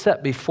joy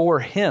set before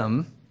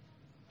him,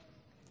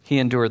 he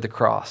endured the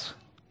cross.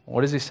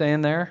 What is he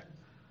saying there?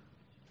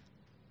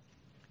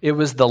 It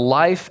was the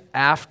life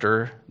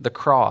after the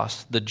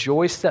cross, the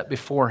joy set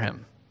before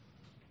him.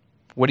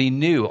 What he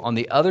knew on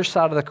the other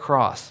side of the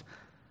cross,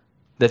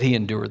 that he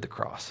endured the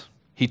cross.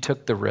 He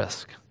took the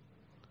risk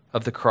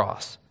of the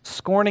cross,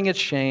 scorning its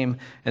shame,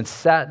 and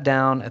sat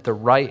down at the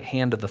right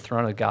hand of the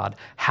throne of God.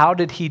 How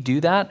did he do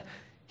that?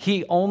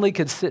 He only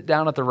could sit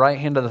down at the right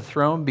hand of the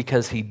throne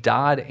because he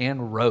died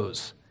and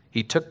rose.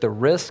 He took the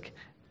risk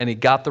and he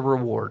got the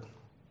reward,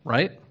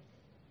 right?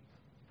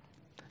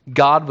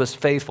 God was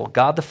faithful.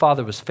 God the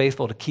Father was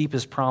faithful to keep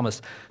his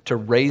promise to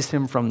raise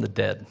him from the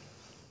dead.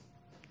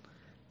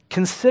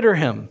 Consider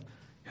him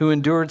who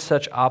endured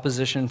such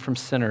opposition from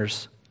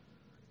sinners.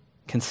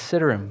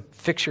 Consider him.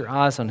 Fix your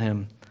eyes on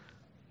him,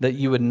 that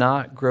you would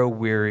not grow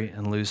weary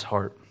and lose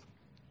heart.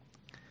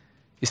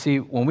 You see,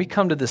 when we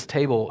come to this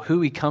table, who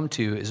we come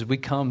to is we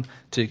come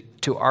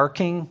to our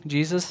King,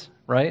 Jesus,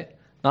 right?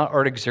 Not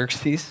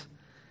Artaxerxes.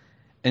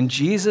 And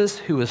Jesus,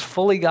 who is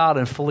fully God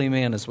and fully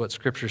man, is what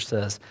Scripture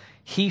says.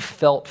 He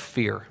felt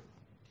fear,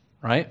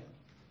 right?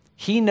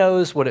 He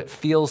knows what it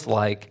feels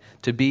like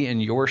to be in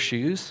your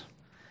shoes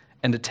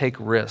and to take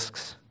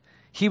risks.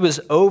 He was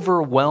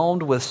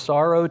overwhelmed with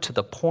sorrow to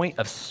the point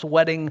of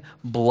sweating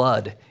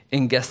blood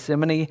in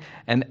Gethsemane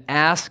and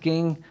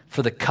asking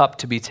for the cup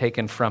to be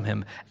taken from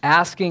him.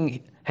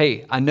 Asking,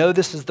 hey, I know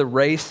this is the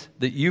race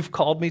that you've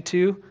called me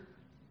to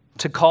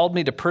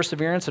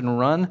perseverance and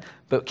run,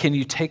 but can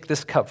you take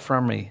this cup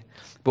from me?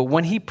 But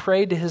when he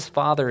prayed to his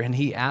Father and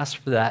he asked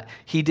for that,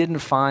 he didn't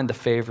find the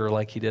favor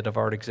like he did of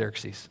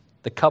Artaxerxes.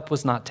 The cup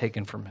was not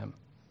taken from him.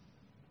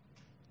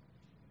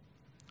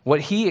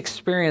 What he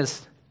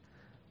experienced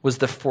was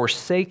the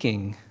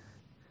forsaking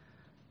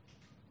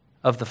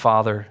of the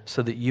Father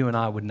so that you and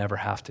I would never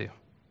have to.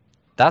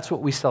 That's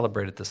what we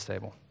celebrate at this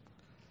table.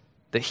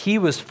 That he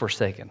was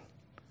forsaken.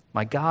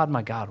 My God,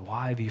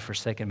 why have you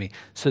forsaken me?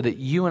 So that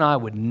you and I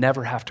would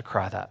never have to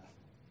cry that.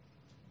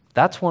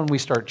 That's when we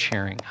start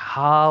cheering,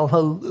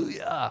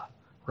 hallelujah,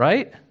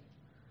 right?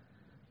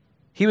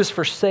 He was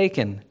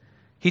forsaken.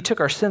 He took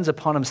our sins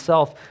upon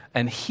himself,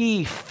 and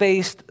he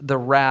faced the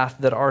wrath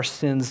that our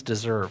sins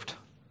deserved.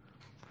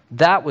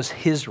 That was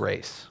his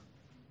race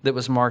that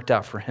was marked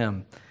out for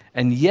him.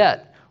 And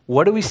yet,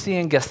 what do we see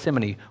in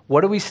Gethsemane?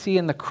 What do we see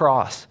in the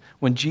cross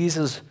when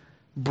Jesus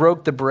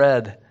broke the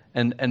bread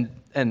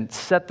and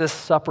set this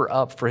supper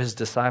up for his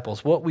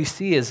disciples? What we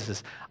see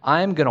is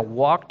I'm going to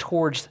walk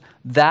towards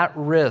that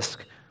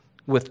risk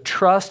with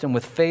trust and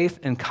with faith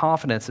and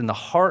confidence in the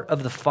heart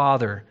of the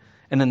Father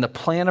and in the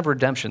plan of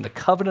redemption, the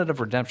covenant of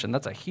redemption.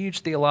 That's a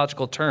huge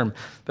theological term.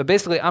 But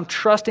basically, I'm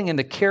trusting in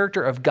the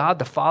character of God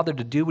the Father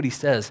to do what he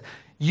says.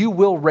 You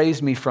will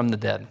raise me from the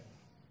dead.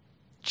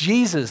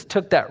 Jesus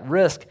took that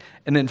risk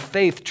and in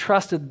faith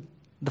trusted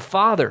the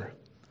Father.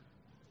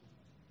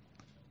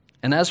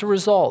 And as a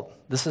result,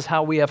 this is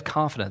how we have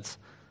confidence.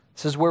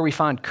 This is where we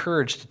find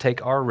courage to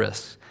take our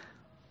risks.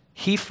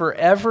 He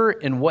forever,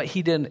 in what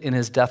he did in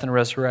his death and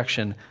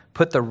resurrection,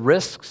 put the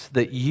risks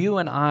that you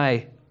and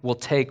I will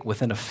take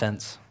within a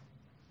fence.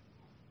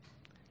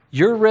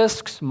 Your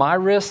risks, my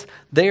risks,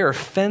 they are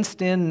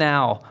fenced in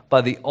now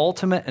by the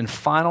ultimate and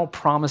final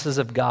promises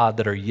of God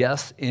that are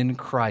yes in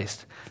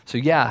Christ. So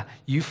yeah,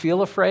 you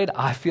feel afraid,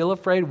 I feel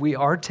afraid, we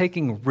are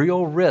taking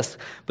real risks.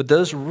 But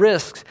those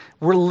risks,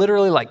 we're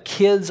literally like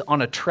kids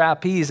on a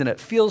trapeze and it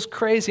feels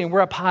crazy and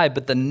we're up high.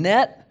 But the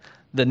net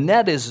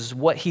is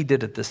what he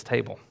did at this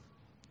table.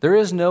 There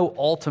is no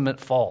ultimate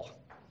fall.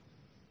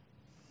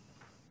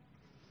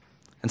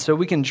 And so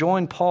we can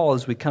join Paul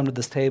as we come to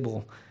this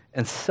table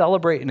and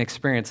celebrate and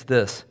experience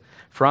this.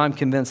 For I'm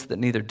convinced that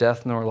neither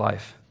death nor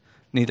life,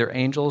 neither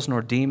angels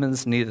nor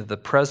demons, neither the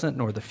present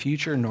nor the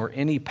future, nor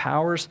any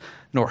powers,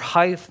 nor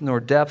height, nor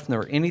depth,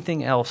 nor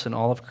anything else in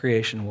all of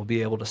creation will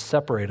be able to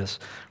separate us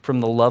from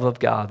the love of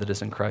God that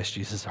is in Christ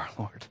Jesus our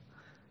Lord.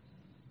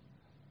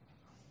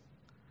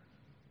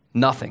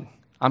 Nothing.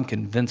 I'm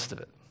convinced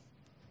of it.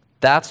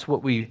 That's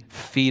what we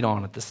feed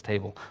on at this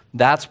table.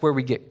 That's where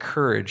we get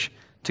courage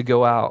to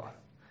go out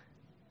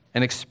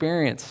and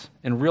experience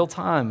in real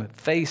time,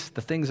 face the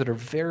things that are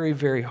very,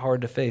 very hard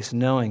to face,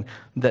 knowing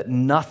that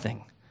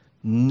nothing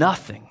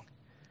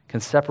can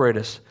separate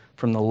us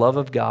from the love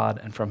of God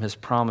and from his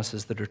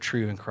promises that are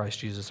true in Christ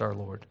Jesus our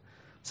Lord.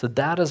 So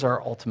that is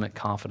our ultimate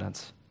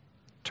confidence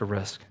to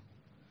risk.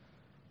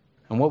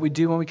 And what we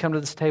do when we come to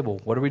this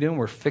table, what are we doing?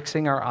 We're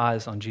fixing our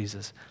eyes on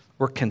Jesus.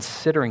 We're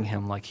considering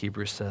him, like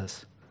Hebrews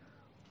says,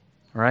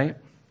 right?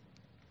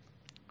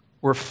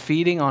 We're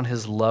feeding on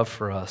his love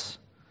for us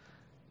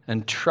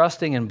and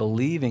trusting and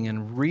believing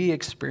and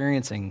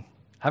re-experiencing,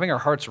 having our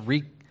hearts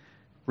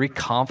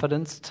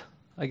reconfidenced,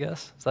 I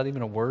guess. Is that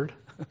even a word?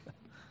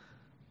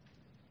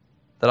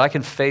 That I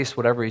can face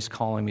whatever he's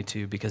calling me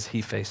to because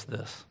he faced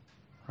this,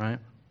 right?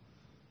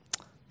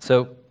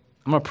 So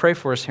I'm going to pray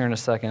for us here in a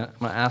second. I'm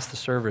going to ask the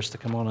servers to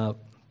come on up.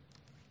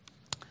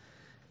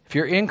 If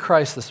you're in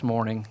Christ this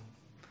morning,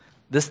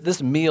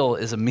 this meal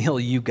is a meal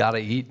you got to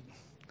eat.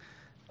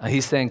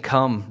 He's saying,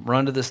 come,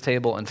 run to this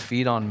table and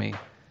feed on me.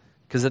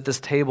 Because at this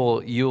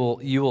table,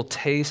 you will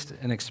taste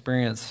and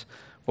experience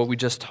what we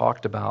just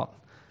talked about.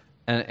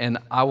 And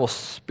I will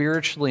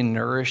spiritually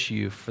nourish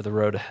you for the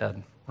road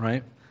ahead,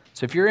 right?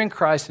 So if you're in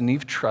Christ and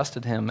you've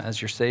trusted him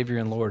as your Savior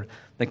and Lord,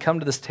 then come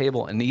to this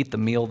table and eat the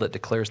meal that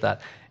declares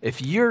that.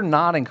 If you're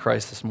not in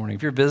Christ this morning,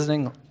 if you're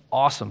visiting,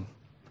 awesome.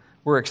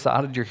 We're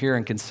excited you're here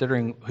and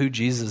considering who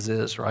Jesus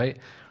is, right?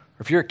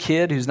 Or if you're a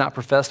kid who's not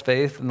professed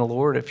faith in the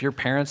Lord, if your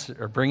parents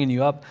are bringing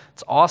you up,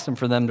 it's awesome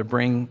for them to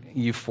bring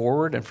you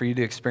forward and for you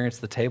to experience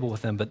the table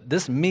with them. But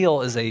this meal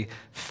is a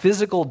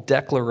physical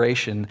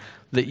declaration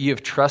that you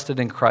have trusted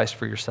in Christ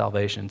for your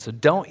salvation. So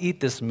don't eat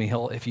this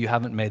meal if you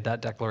haven't made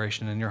that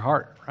declaration in your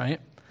heart, right?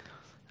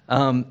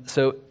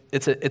 So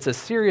it's a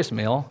serious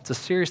meal. It's a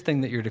serious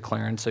thing that you're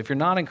declaring. So if you're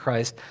not in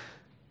Christ,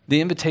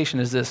 the invitation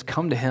is this: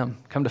 come to him,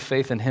 come to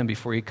faith in him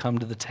before you come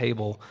to the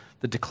table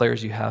that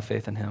declares you have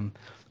faith in him.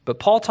 But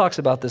Paul talks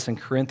about this in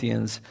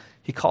Corinthians.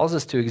 He calls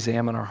us to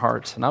examine our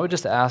hearts. And I would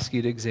just ask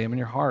you to examine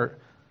your heart,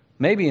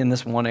 maybe in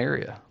this one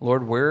area.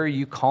 Lord, where are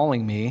you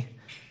calling me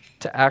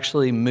to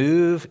actually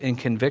move in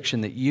conviction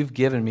that you've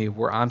given me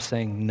where I'm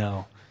saying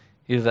no?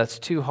 Either that's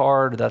too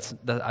hard, or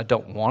I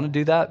don't want to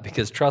do that,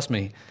 because trust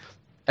me,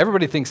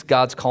 everybody thinks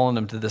God's calling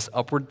them to this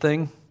upward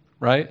thing,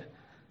 right?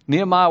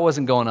 Nehemiah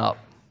wasn't going up.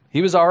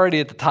 He was already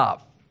at the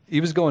top.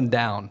 He was going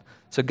down.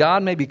 So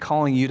God may be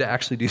calling you to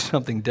actually do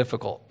something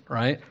difficult,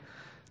 right?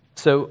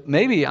 So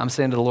maybe I'm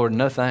saying to the Lord,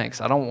 no thanks,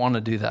 I don't want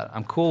to do that.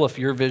 I'm cool if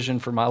your vision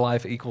for my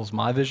life equals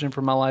my vision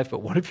for my life,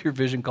 but what if your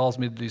vision calls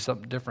me to do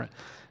something different?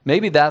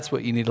 Maybe that's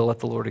what you need to let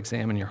the Lord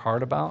examine your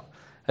heart about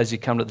as you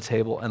come to the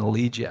table and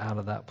lead you out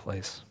of that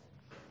place.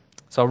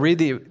 So I'll read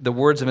the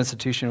words of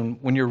institution.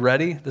 When you're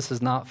ready, this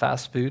is not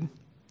fast food.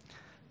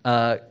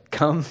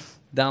 Come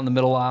down the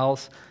middle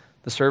aisles.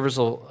 The servers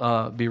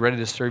will be ready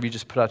to serve you.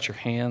 Just put out your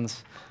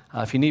hands.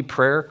 If you need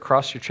prayer,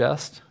 cross your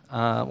chest.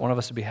 One of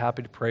us would be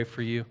happy to pray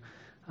for you.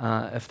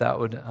 If that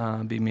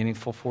would be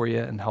meaningful for you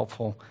and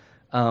helpful.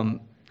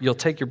 You'll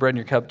take your bread and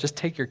your cup. Just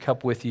take your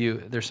cup with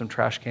you. There's some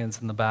trash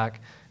cans in the back,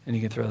 and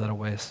you can throw that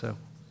away. So,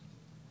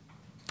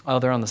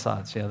 they're on the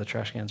sides. Yeah, the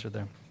trash cans are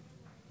there.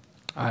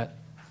 All right.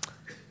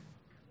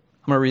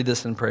 I'm going to read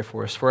this and pray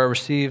for us. For I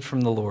received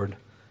from the Lord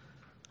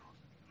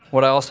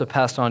what I also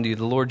passed on to you,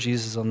 the Lord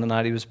Jesus, on the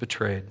night he was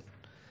betrayed.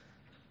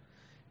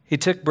 He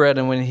took bread,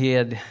 and when he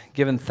had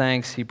given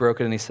thanks, he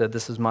broke it, and he said,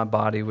 "This is my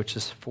body, which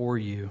is for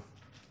you.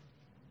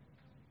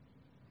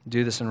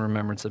 Do this in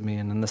remembrance of me."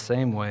 And in the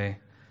same way,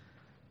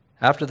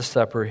 after the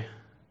supper,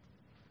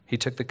 he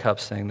took the cup,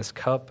 saying, "This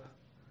cup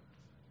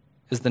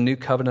is the new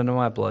covenant of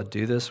my blood.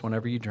 Do this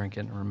whenever you drink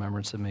it in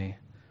remembrance of me.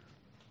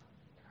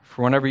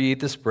 For whenever you eat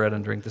this bread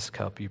and drink this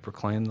cup, you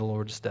proclaim the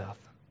Lord's death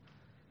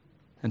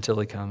until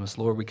he comes."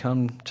 Lord, we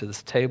come to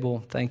this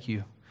table. Thank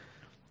you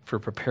for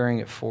preparing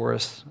it for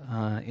us.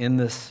 In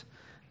this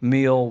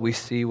meal, we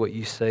see what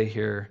you say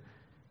here.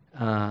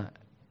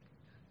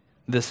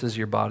 This is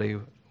your body,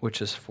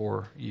 which is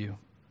for you.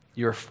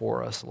 You're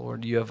for us,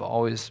 Lord. You have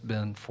always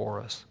been for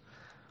us.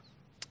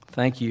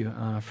 Thank you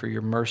for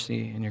your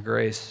mercy and your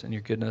grace and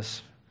your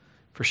goodness,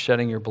 for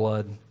shedding your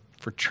blood,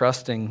 for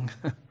trusting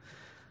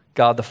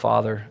God the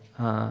Father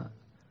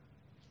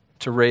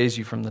to raise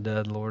you from the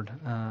dead, Lord.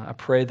 I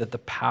pray that the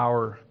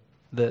power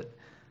that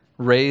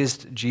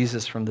raised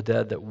Jesus from the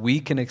dead that we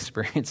can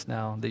experience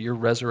now, that your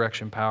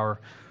resurrection power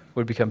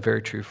would become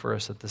very true for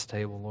us at this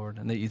table, Lord,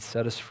 and that you'd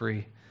set us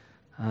free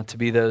to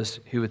be those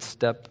who would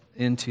step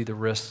into the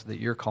risks that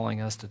you're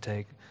calling us to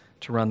take,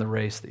 to run the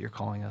race that you're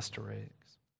calling us to race.